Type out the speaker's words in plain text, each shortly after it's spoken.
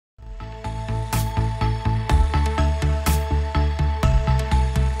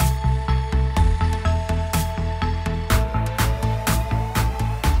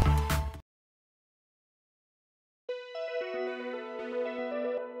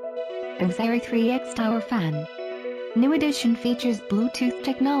Ozeri 3X Tower Fan. New edition features Bluetooth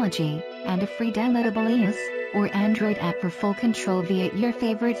technology and a free downloadable iOS or Android app for full control via your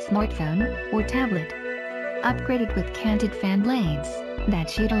favorite smartphone or tablet. Upgraded with canted fan blades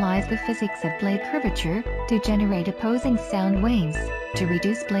that utilize the physics of blade curvature to generate opposing sound waves, to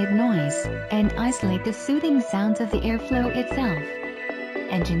reduce blade noise and isolate the soothing sounds of the airflow itself.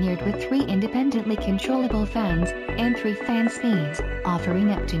 Engineered with 3 independently controllable fans and 3 fan speeds, offering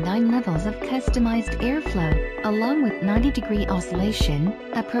up to 9 levels of customized airflow, along with 90-degree oscillation,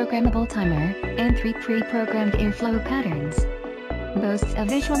 a programmable timer, and 3 pre-programmed airflow patterns. Boasts a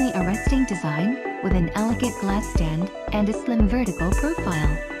visually arresting design, with an elegant glass stand and a slim vertical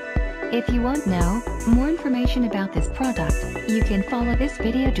profile. If you want to know more information about this product, you can follow this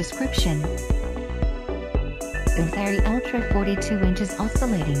video description. Ozeri Ultra 42 inches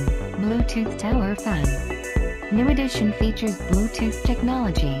Oscillating Bluetooth Tower Fan. New edition features Bluetooth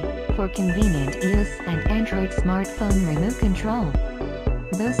technology for convenient iOS and Android smartphone remote control.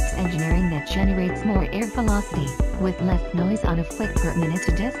 Boasts engineering that generates more air velocity, with less noise on a foot per minute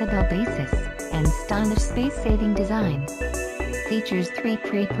to decibel basis, and stylish space-saving design. Features 3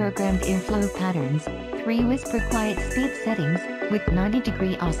 pre-programmed airflow patterns, 3 whisper quiet speed settings, with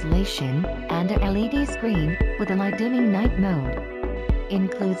 90-degree oscillation, and a LED screen, with a light dimming night mode.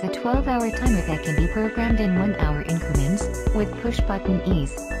 Includes a 12-hour timer that can be programmed in 1-hour increments, with push-button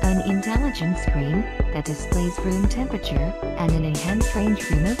ease, an intelligent screen that displays room temperature, and an enhanced range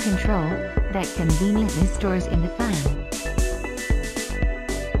remote control that conveniently stores in the fan.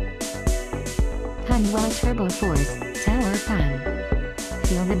 Honeywell TurboForce Tower Fan.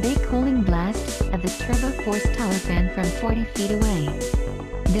 Feel the big cooling blast of the TurboForce Tower Fan from 40 feet away.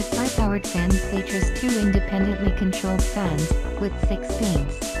 This high-powered fan features 2 independently controlled fans, with 6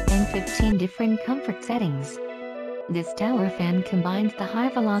 speeds, and 15 different comfort settings. This tower fan combines the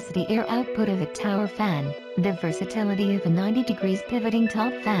high-velocity air output of a tower fan, the versatility of a 90 degrees pivoting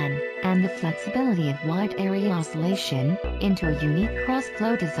top fan, and the flexibility of wide area oscillation, into a unique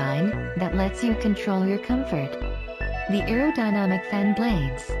cross-flow design that lets you control your comfort. The aerodynamic fan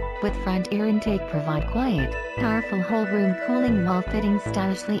blades, with front air intake, provide quiet, powerful whole-room cooling while fitting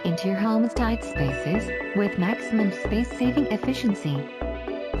stylishly into your home's tight spaces, with maximum space-saving efficiency.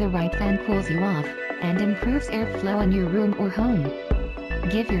 The right fan cools you off and improves airflow in your room or home.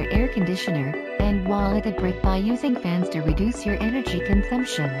 Give your air conditioner and wallet a break by using fans to reduce your energy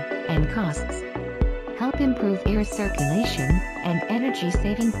consumption and costs. Help improve air circulation and energy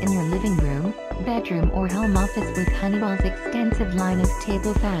savings in your living room, bedroom or home office with Honeywell's extensive line of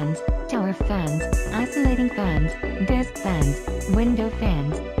table fans, tower fans, oscillating fans, desk fans, window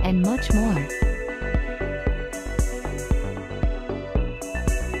fans, and much more.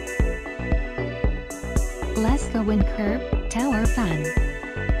 Lasko Wind Curve Tower Fan.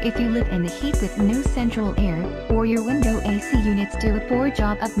 If you live in the heat with no central air, or your window AC units do a poor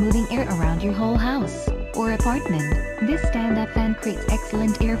job of moving air around your whole house or apartment, this stand-up fan creates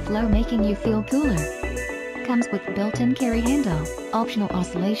excellent airflow, making you feel cooler. Comes with built-in carry handle, optional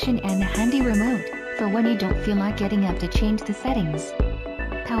oscillation, and a handy remote for when you don't feel like getting up to change the settings.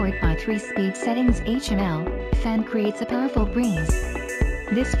 Powered by 3 speed settings HML, fan creates a powerful breeze.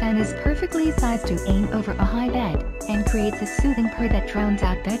 This fan is perfectly sized to aim over a high bed, and creates a soothing purr that drowns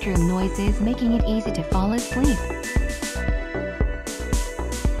out bedroom noises, making it easy to fall asleep.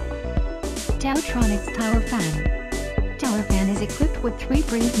 Towtronics Tower Fan. Tower Fan is equipped with 3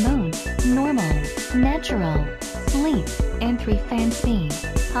 breeze modes: normal, natural, sleep, and 3 fan speeds: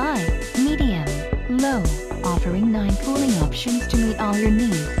 high, medium, low, offering 9 cooling options to meet all your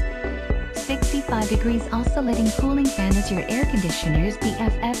needs. 65 degrees oscillating cooling fan is your air conditioner's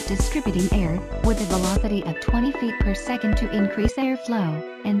BFF, distributing air with a velocity of 20 feet per second to increase airflow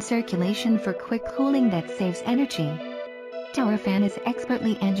and circulation for quick cooling that saves energy. Tower fan is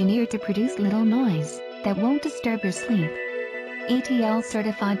expertly engineered to produce little noise that won't disturb your sleep. ETL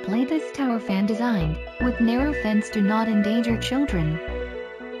certified bladeless tower fan designed with narrow fans to not endanger children.